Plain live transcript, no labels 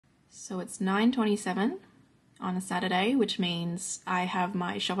So it's 9:27 on a Saturday, which means I have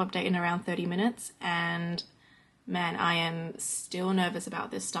my shop update in around 30 minutes, and man, I am still nervous about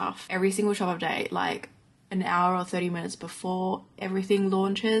this stuff. Every single shop update, like an hour or 30 minutes before everything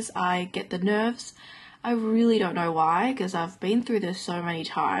launches, I get the nerves. I really don't know why, because I've been through this so many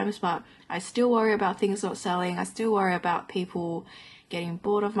times, but I still worry about things not selling. I still worry about people getting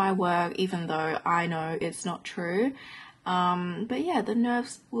bored of my work, even though I know it's not true. But yeah, the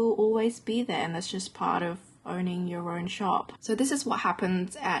nerves will always be there, and that's just part of owning your own shop. So this is what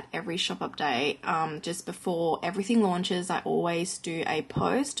happens at every shop update. Just before everything launches, I always do a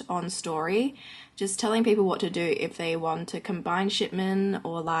post on story, just telling people what to do if they want to combine shipment,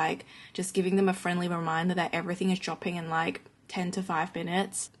 or like just giving them a friendly reminder that everything is dropping in like 10 to 5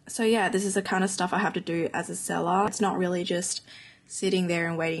 minutes. So yeah, this is the kind of stuff I have to do as a seller. It's not really just sitting there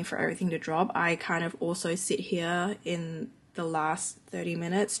and waiting for everything to drop. I kind of also sit here in the last 30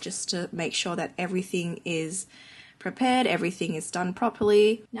 minutes just to make sure that everything is prepared, everything is done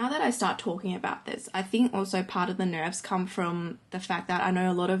properly. Now that I start talking about this, I think also part of the nerves come from the fact that I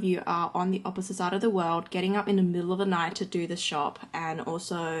know a lot of you are on the opposite side of the world, getting up in the middle of the night to do the shop, and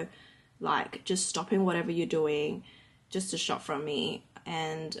also like just stopping whatever you're doing just to shop from me.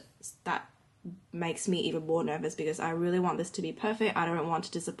 And that makes me even more nervous because I really want this to be perfect. I don't want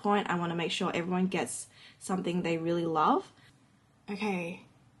to disappoint. I want to make sure everyone gets something they really love. Okay,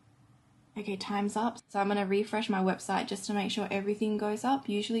 time's up. So I'm going to refresh my website just to make sure everything goes up.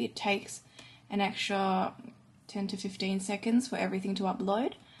 Usually it takes an extra 10 to 15 seconds for everything to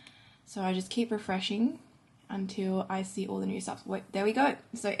upload. So I just keep refreshing until I see all the new stuff. Wait, there we go.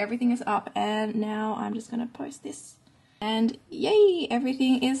 So everything is up, and now I'm just going to post this. And yay,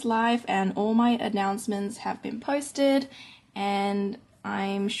 everything is live and all my announcements have been posted, and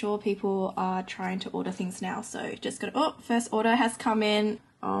I'm sure people are trying to order things now. So just gonna, oh, first order has come in.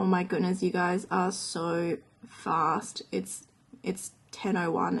 Oh my goodness, you guys are so fast. It's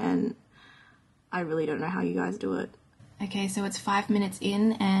 10:01 and I really don't know how you guys do it. Okay, so it's 5 minutes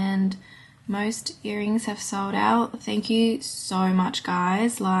in and most earrings have sold out. Thank you so much,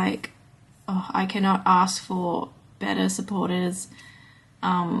 guys. Like, oh, I cannot ask for better supporters.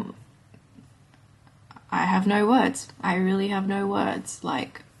 I have no words. I really have no words.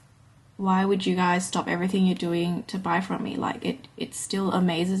 Like, why would you guys stop everything you're doing to buy from me? Like, it still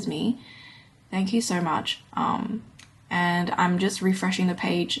amazes me. Thank you so much. And I'm just refreshing the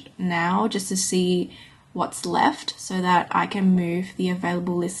page now just to see what's left so that I can move the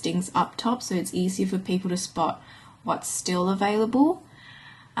available listings up top so it's easier for people to spot what's still available.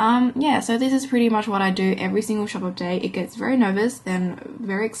 Yeah, so this is pretty much what I do every single shop update. It gets very nervous, then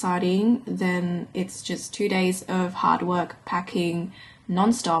very exciting, then it's just 2 days of hard work, packing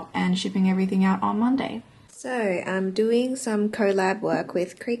non-stop and shipping everything out on Monday. So I'm doing some collab work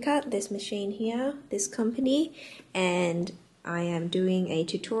with Cricut, this machine here, this company, and I am doing a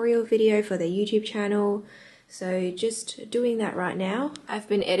tutorial video for the YouTube channel. So just doing that right now. I've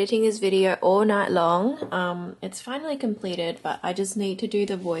been editing this video all night long. It's finally completed, but I just need to do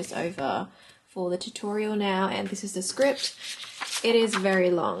the voiceover for the tutorial now, and this is the script. It is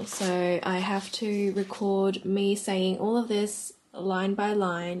very long, so I have to record me saying all of this line by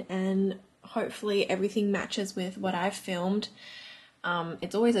line, and hopefully everything matches with what I've filmed.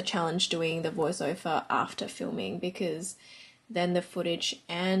 It's always a challenge doing the voiceover after filming because then the footage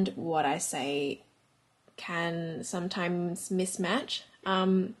and what I say can sometimes mismatch.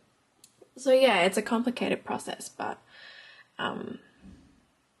 So yeah, it's a complicated process, but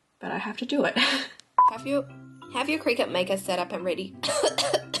I have to do it. Have your Cricut maker set up and ready.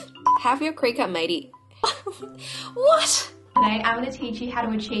 Have your Cricut matey. What? Today I'm going to teach you how to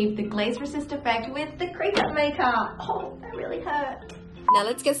achieve the glaze resist effect with the Cricut maker. Oh, that really hurt. Now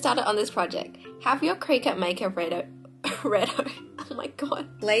let's get started on this project. Have your Cricut maker ready. Oh my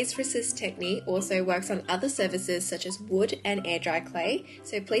god. Glaze resist technique also works on other surfaces such as wood and air dry clay,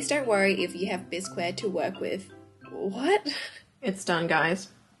 so please don't worry if you have bisqueware to work with. What? It's done, guys.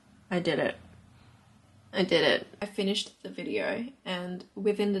 I did it. I finished the video, and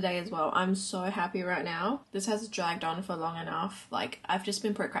within the day as well. I'm so happy right now. This has dragged on for long enough. Like, I've just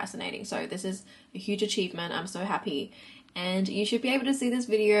been procrastinating, so this is a huge achievement. I'm so happy. And you should be able to see this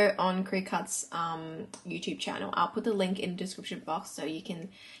video on Cricut's YouTube channel. I'll put the link in the description box so you can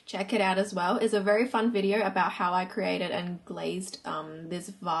check it out as well. It's a very fun video about how I created and glazed this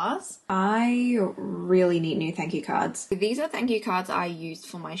vase. I really need new thank you cards. These are thank you cards I use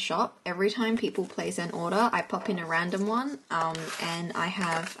for my shop. Every time people place an order, I pop in a random one, and I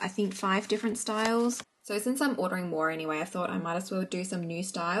have, I think, 5 different styles. So since I'm ordering more anyway, I thought I might as well do some new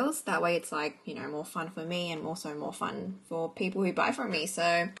styles. That way it's like, you know, more fun for me and also more fun for people who buy from me.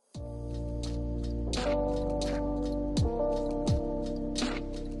 So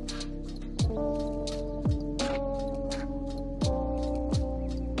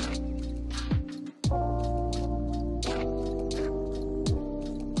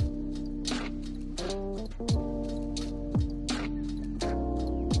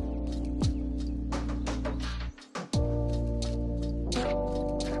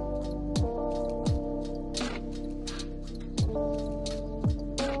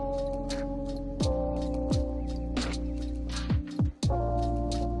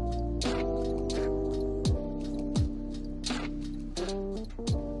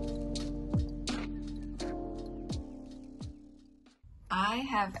I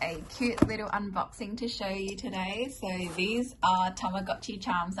have a cute little unboxing to show you today. So these are Tamagotchi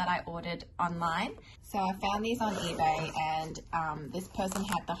charms that I ordered online. So I found these on eBay, and this person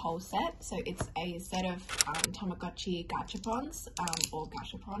had the whole set. So it's a set of Tamagotchi gachapons, or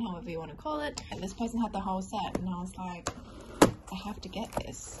gachapon, however you want to call it. And this person had the whole set, and I was like, I have to get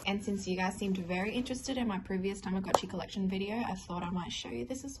this. And since you guys seemed very interested in my previous Tamagotchi collection video, I thought I might show you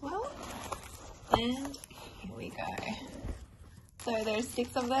this as well. And here we go. So there's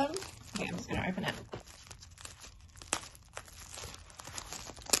 6 of them. Okay, I'm just gonna open it.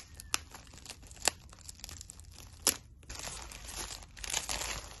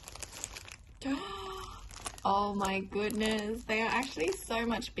 Oh my goodness, they are actually so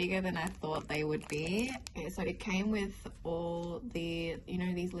much bigger than I thought they would be. Okay, so it came with all the, you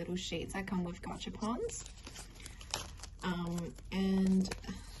know, these little sheets that come with gachapons. And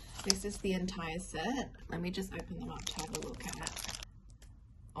this is the entire set. Let me just open them up to have a look at.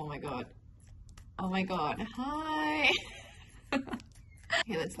 Oh my god. Oh my god. Hi.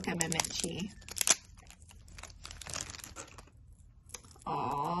 Okay, let's look at Memechi.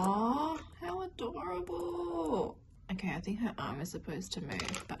 Oh, how adorable. Okay, I think her arm is supposed to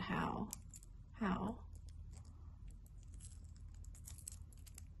move, but how? How?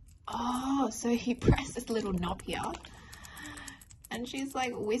 Oh, so he pressed this little knob here, and she's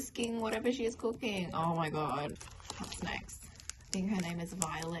like whisking whatever she is cooking. Oh my god. What's next? I think her name is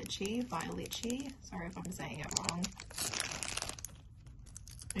Violetchi. Sorry if I'm saying it wrong.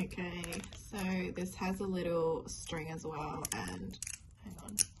 Okay, so this has a little string as well, and hang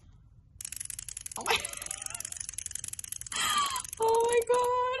on. Oh my, oh my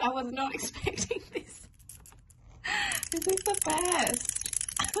god, I was not expecting this. This is the best.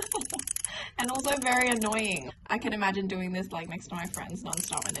 And also very annoying. I can imagine doing this like next to my friends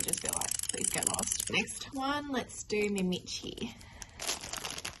non-stop and they just be like, please get lost. Next one, let's do Mimichi.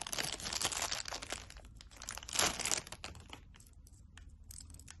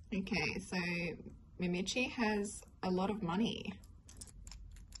 Okay, so Mimichi has a lot of money.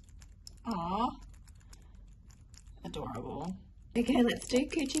 Aww. Adorable. Okay, let's do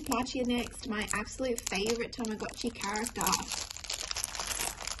Kuchipachi next, my absolute favorite Tamagotchi character.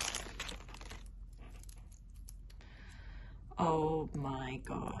 Oh my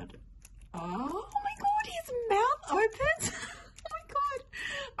god. Oh my god, his mouth opens. Oh my god.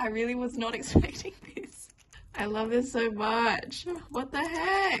 I really was not expecting this. I love this so much. What the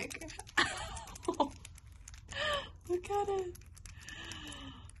heck? Look at it.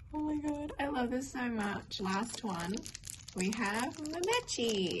 Oh my god, I love this so much. Last one, we have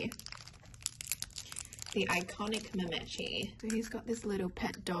Memechi. The iconic Memechi. So he's got this little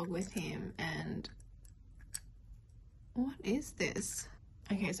pet dog with him, and what is this?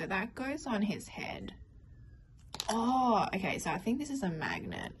 Okay, so that goes on his head. Oh, okay, so I think this is a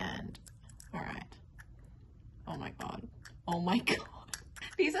magnet, and alright. Oh my god. Oh my god.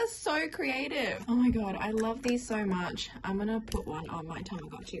 These are so creative. Oh my god, I love these so much. I'm gonna put one on my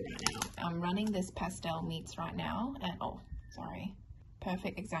Tamagotchi right now. I'm running this pastel meats right now, and oh, sorry.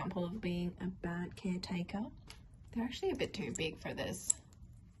 Perfect example of being a bad caretaker. They're actually a bit too big for this.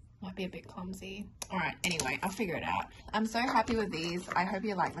 Might be a bit clumsy. Alright, anyway, I'll figure it out. I'm so happy with these. I hope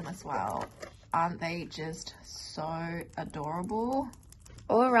you like them as well. Aren't they just so adorable?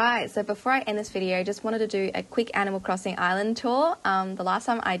 Alright, so before I end this video, I just wanted to do a quick Animal Crossing Island tour. The last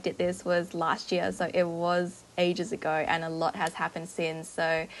time I did this was last year, so it was ages ago, and a lot has happened since.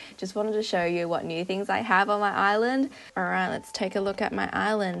 So just wanted to show you what new things I have on my island. Alright, let's take a look at my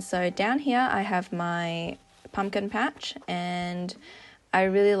island. So down here I have my pumpkin patch, and I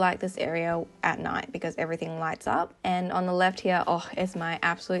really like this area at night because everything lights up. And on the left here, oh, it's my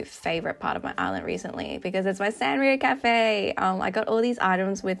absolute favorite part of my island recently because it's my Sanrio Cafe. I got all these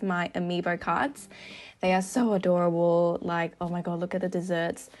items with my amiibo cards. They are so adorable. Like, oh my god, look at the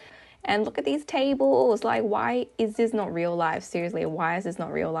desserts. And look at these tables. Like, why is this not real life? Seriously, why is this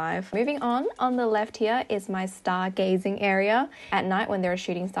not real life? Moving on the left here is my stargazing area. At night when there are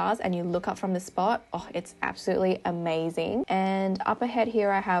shooting stars and you look up from the spot, oh, it's absolutely amazing. And up ahead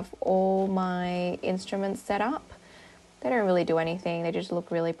here, I have all my instruments set up. They don't really do anything, they just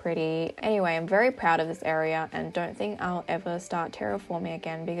look really pretty. Anyway, I'm very proud of this area and don't think I'll ever start terraforming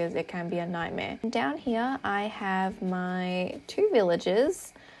again because it can be a nightmare. Down here, I have my 2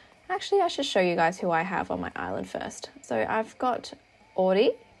 villages. Actually, I should show you guys who I have on my island first. So I've got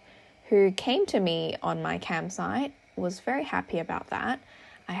Ori, who came to me on my campsite, was very happy about that.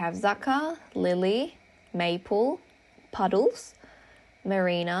 I have Zaka, Lily, Maple, Puddles,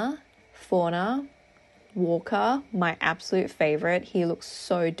 Marina, Fauna, Walker, my absolute favorite. He looks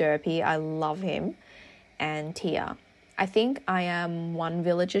so derpy. I love him. And Tia. I think I am 1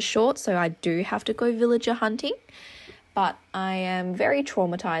 villager short, so I do have to go villager hunting. But I am very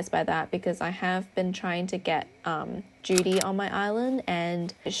traumatized by that because I have been trying to get Judy on my island,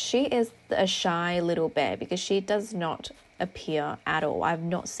 and she is a shy little bear because she does not appear at all. I've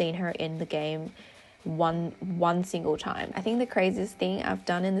not seen her in the game one single time. I think the craziest thing I've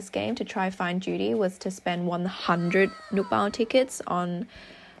done in this game to try find Judy was to spend 100 Nook Mile tickets on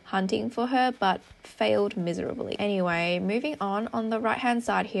hunting for her, but failed miserably. Anyway, moving on the right hand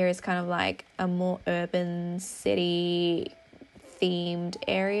side here is kind of like a more urban city themed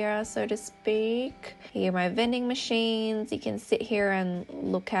area, so to speak. Here are my vending machines. You can sit here and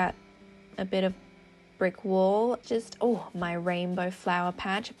look at a bit of brick wall. Just, oh, my rainbow flower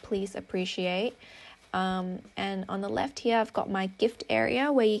patch, please appreciate. And on the left here, I've got my gift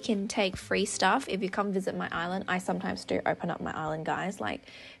area where you can take free stuff if you come visit my island. I sometimes do open up my island, guys. Like,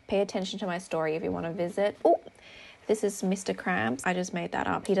 pay attention to my story if you want to visit. Oh, this is Mr. Krabs. I just made that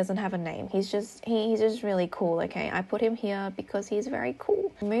up. He doesn't have a name. He's just really cool, okay? I put him here because he's very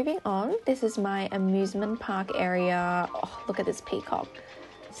cool. Moving on, this is my amusement park area. Oh, look at this peacock.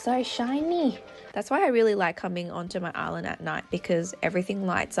 So shiny. That's why I really like coming onto my island at night because everything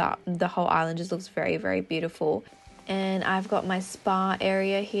lights up. The whole island just looks very, very beautiful. And I've got my spa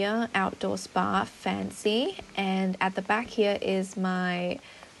area here, outdoor spa, fancy. And at the back here is my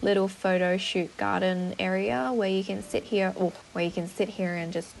little photo shoot garden area where you can sit here,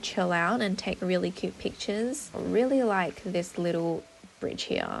 and just chill out and take really cute pictures. I really like this little bridge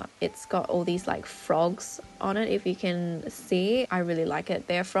here. It's got all these like frogs on it, if you can see. I really like it.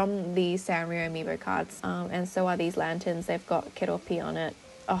 They're from the Sanrio amiibo cards, and so are these lanterns. They've got Keropi on it.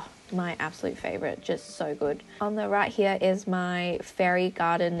 Oh, my absolute favorite, just so good. On the right here is my fairy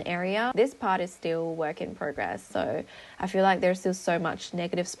garden area. This part is still work in progress, so I feel like there's still so much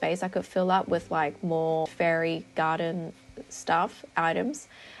negative space I could fill up with like more fairy garden stuff, items,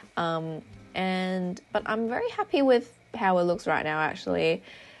 but I'm very happy with how it looks right now. Actually,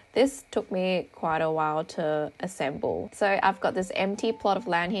 this took me quite a while to assemble. So I've got this empty plot of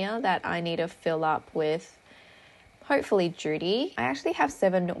land here that I need to fill up with hopefully Judy. I actually have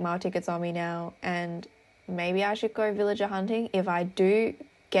 7 Nook Mile tickets on me now, and maybe I should go villager hunting. If I do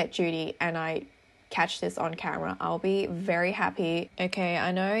get Judy and I catch this on camera, I'll be very happy. Okay,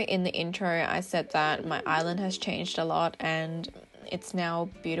 I know in the intro I said that my island has changed a lot and it's now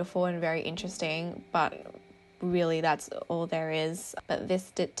beautiful and very interesting, but really that's all there is. But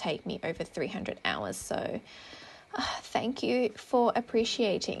this did take me over 300 hours, so thank you for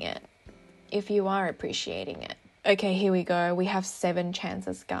appreciating it, if you are appreciating it. Okay, here we go. We have 7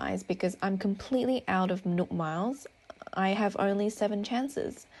 chances, guys, because I'm completely out of Nook Miles. I have only 7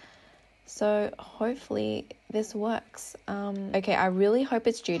 chances, so hopefully this works. Okay, I really hope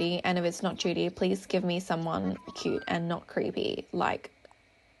it's Judy, and if it's not Judy, please give me someone cute and not creepy like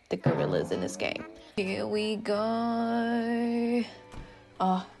the gorillas in this game. Here we go.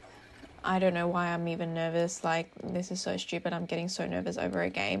 Oh, I don't know why I'm even nervous. Like, this is so stupid. I'm getting so nervous over a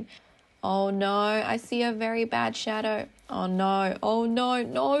game. Oh no, I see a very bad shadow. Oh no, oh no,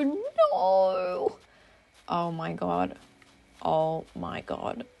 no, no. Oh my god. Oh my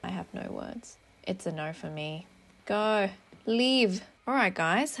god. I have no words. It's a no for me. Go. Leave. Alright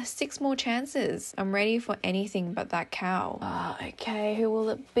guys, 6 more chances. I'm ready for anything but that cow. Okay, who will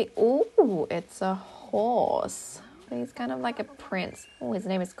it be? Ooh, it's a horse. He's kind of like a prince. Oh, his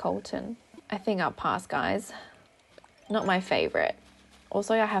name is Colton. I think I'll pass, guys. Not my favorite.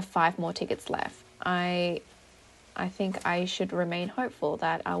 Also, I have 5 more tickets left. I think I should remain hopeful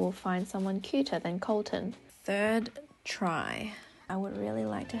that I will find someone cuter than Colton. 3rd try. I would really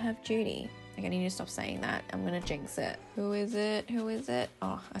like to have Judy. Like, I need to stop saying that. I'm gonna jinx it. Who is it? Who is it?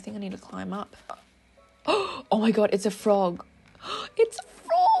 Oh, I think I need to climb up. Oh my god, it's a frog. It's a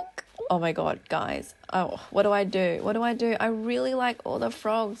frog. Oh Oh my god, guys. Oh, what do I do? What do I do? I really like all the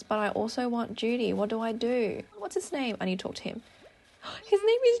frogs, but I also want Judy. What do I do? What's his name? I need to talk to him. His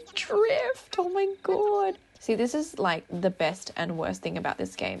name is Drift. Oh my god. See, this is like the best and worst thing about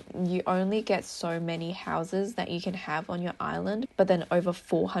this game. You only get so many houses that you can have on your island, but then over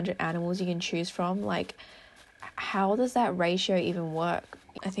 400 animals you can choose from. Like, how does that ratio even work?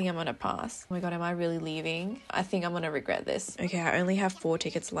 I think I'm gonna pass. Oh my god, am I really leaving? I think I'm gonna regret this. Okay, I only have 4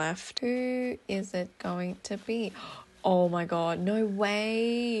 tickets left. Who is it going to be? Oh my god, no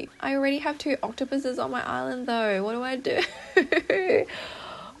way. I already have 2 octopuses on my island though. What do I do?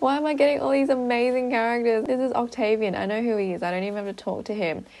 Why am I getting all these amazing characters? This is Octavian. I know who he is. I don't even have to talk to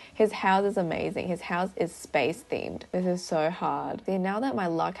him. His house is amazing. His house is space themed. This is so hard. See, now that my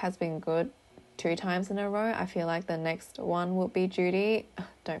luck has been good 2 times in a row, I feel like the next one will be Judy.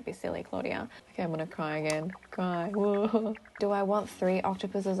 Don't be silly, Claudia. Okay, I'm gonna cry again. Cry. Whoa. Do I want 3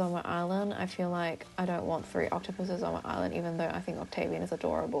 octopuses on my island? I feel like I don't want 3 octopuses on my island, even though I think Octavian is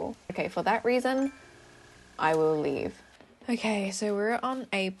adorable. Okay, for that reason, I will leave. Okay, so we're on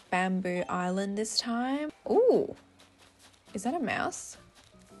a bamboo island this time. Ooh, is that a mouse?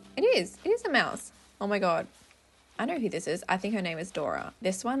 It is a mouse. Oh my god. I know who this is. I think her name is Dora.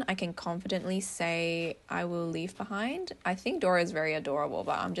 This one I can confidently say I will leave behind. I think Dora is very adorable,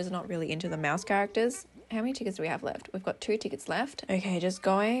 but I'm just not really into the mouse characters. How many tickets do we have left? We've got 2 tickets left. Okay, just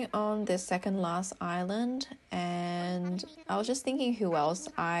going on the second last island, and I was just thinking who else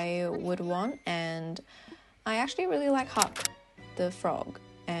I would want, and I actually really like Huck, the frog,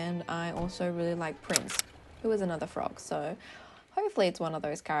 and I also really like Prince, who is another frog, so hopefully it's one of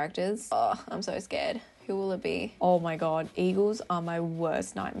those characters. Oh, I'm so scared. Who will it be? Oh my god, eagles are my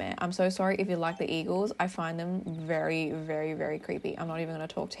worst nightmare. I'm so sorry if you like the eagles. I find them very, very, very creepy. I'm not even going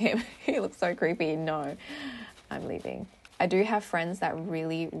to talk to him. He looks so creepy. No, I'm leaving. I do have friends that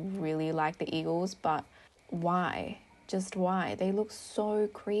really, really like the eagles, but why? Just why? They look so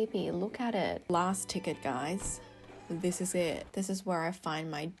creepy. Look at it. Last ticket, guys. This is it. This is where I find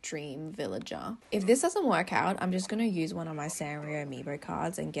my dream villager. If this doesn't work out, I'm just going to use one of my Sanrio amiibo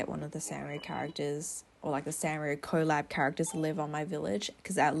cards and get one of the Sanrio characters, or like the Sanrio collab characters, to live on my village,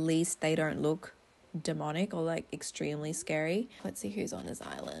 because at least they don't look demonic or like extremely scary. Let's see who's on this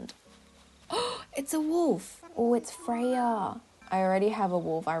island. Oh, it's a wolf. Oh, it's Freya. I already have a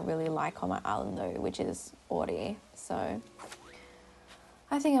wolf I really like on my island though, which is Mori. So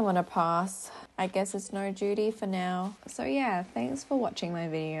I think I'm gonna pass. I guess it's no Judy for now. So yeah, thanks for watching my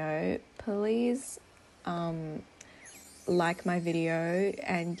video. Please like my video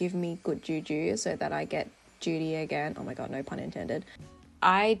and give me good juju so that I get Judy again. Oh my god, no pun intended.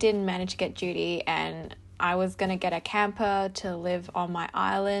 I didn't manage to get Judy, and I was gonna get a camper to live on my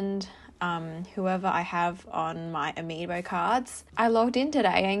island. Whoever I have on my amiibo cards. I logged in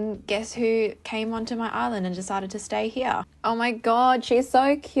today and guess who came onto my island and decided to stay here? Oh my god, she's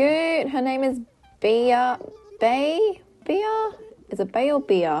so cute. Her name is Bea? Is it Bea or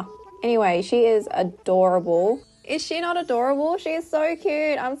Bea? Anyway, she is adorable. Is she not adorable? She is so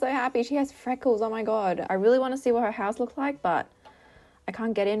cute. I'm so happy. She has freckles. Oh my god. I really want to see what her house looks like, but I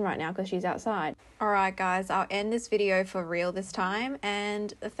can't get in right now because she's outside. Alright guys, I'll end this video for real this time,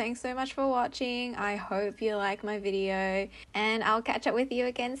 and thanks so much for watching. I hope you like my video, and I'll catch up with you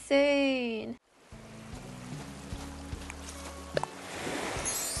again soon.